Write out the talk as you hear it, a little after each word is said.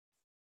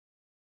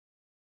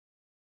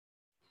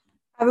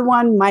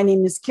Everyone, my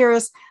name is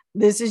Kiris.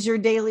 This is your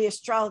daily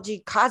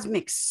astrology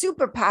cosmic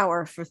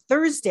superpower for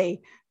Thursday,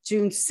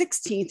 June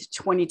 16th,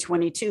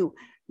 2022.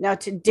 Now,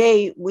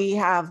 today we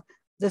have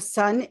the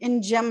sun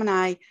in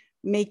Gemini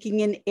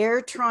making an air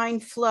trine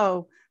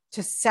flow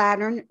to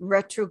Saturn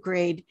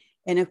retrograde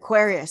in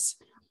Aquarius.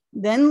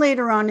 Then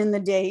later on in the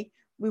day,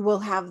 we will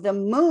have the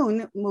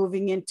moon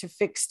moving into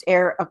fixed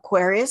air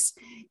Aquarius,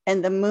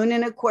 and the moon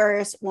in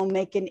Aquarius will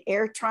make an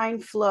air trine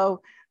flow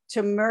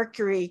to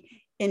Mercury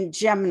in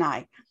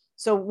Gemini.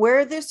 So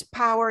where this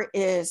power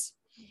is,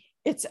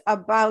 it's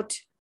about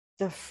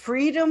the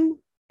freedom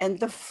and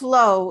the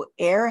flow.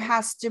 Air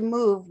has to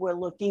move. We're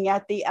looking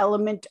at the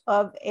element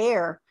of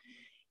air.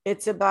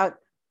 It's about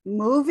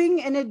moving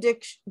in a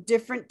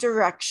different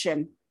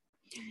direction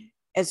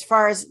as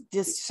far as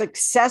the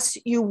success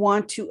you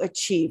want to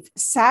achieve.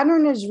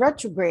 Saturn is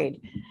retrograde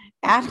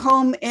at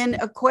home in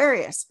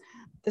Aquarius.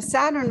 The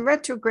Saturn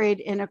retrograde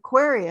in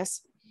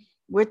Aquarius,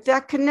 with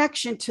that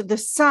connection to the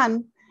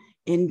sun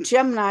in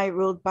Gemini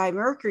ruled by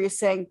Mercury, is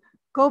saying,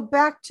 go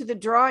back to the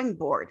drawing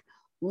board.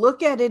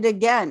 Look at it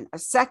again, a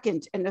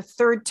second and a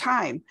third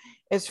time,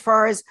 as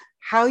far as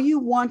how you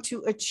want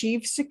to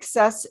achieve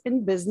success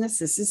in business.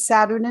 This is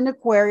Saturn in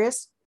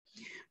Aquarius,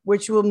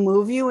 which will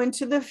move you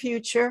into the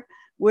future,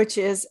 which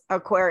is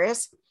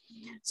Aquarius.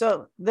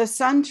 So the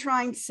sun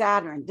trine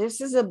Saturn, this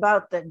is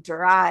about the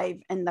drive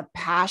and the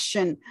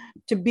passion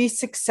to be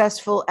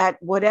successful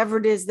at whatever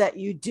it is that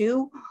you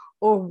do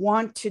or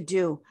want to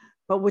do.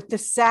 But with the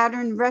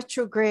Saturn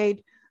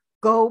retrograde,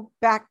 go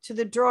back to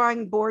the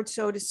drawing board,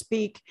 so to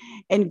speak,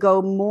 and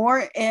go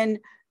more in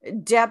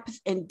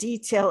depth and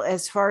detail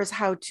as far as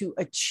how to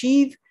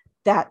achieve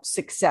that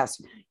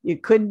success. You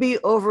could be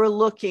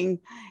overlooking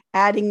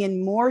adding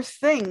in more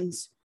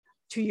things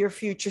to your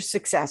future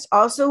success.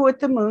 Also with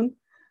the moon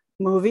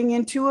moving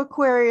into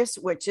Aquarius,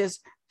 which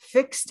is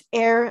fixed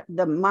air,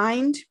 the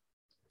mind.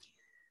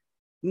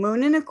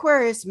 Moon in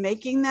Aquarius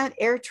making that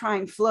air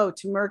trine flow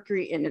to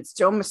Mercury in its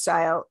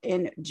domicile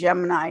in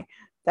Gemini.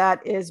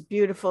 That is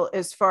beautiful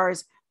as far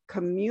as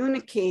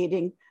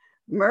communicating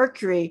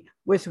Mercury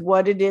with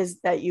what it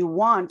is that you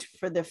want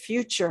for the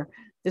future.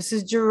 This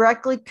is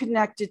directly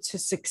connected to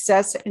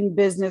success in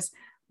business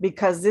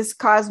because this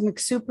cosmic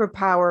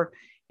superpower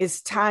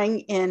is tying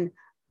in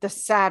the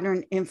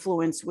Saturn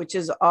influence, which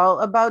is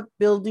all about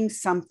building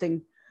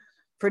something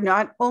for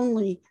not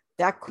only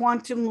that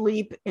quantum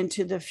leap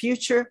into the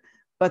future,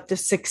 but the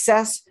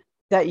success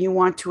that you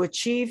want to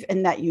achieve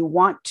and that you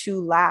want to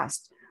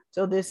last.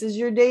 So this is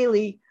your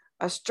daily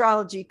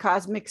astrology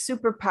cosmic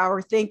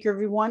superpower. Thank you,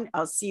 everyone.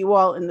 I'll see you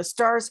all in the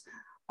stars.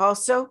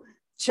 Also,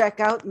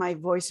 check out my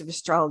Voice of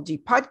Astrology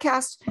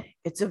podcast.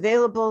 It's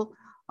available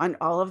on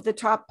all of the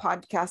top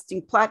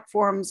podcasting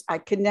platforms. I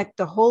connect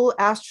the whole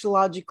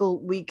astrological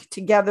week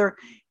together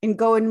and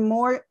go in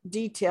more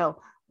detail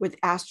with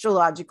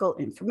astrological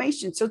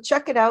information. So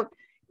check it out.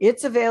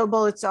 It's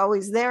available. It's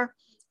always there.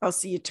 I'll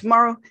see you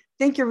tomorrow.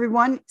 Thank you,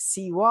 everyone.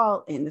 See you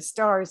all in the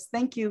stars.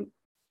 Thank you.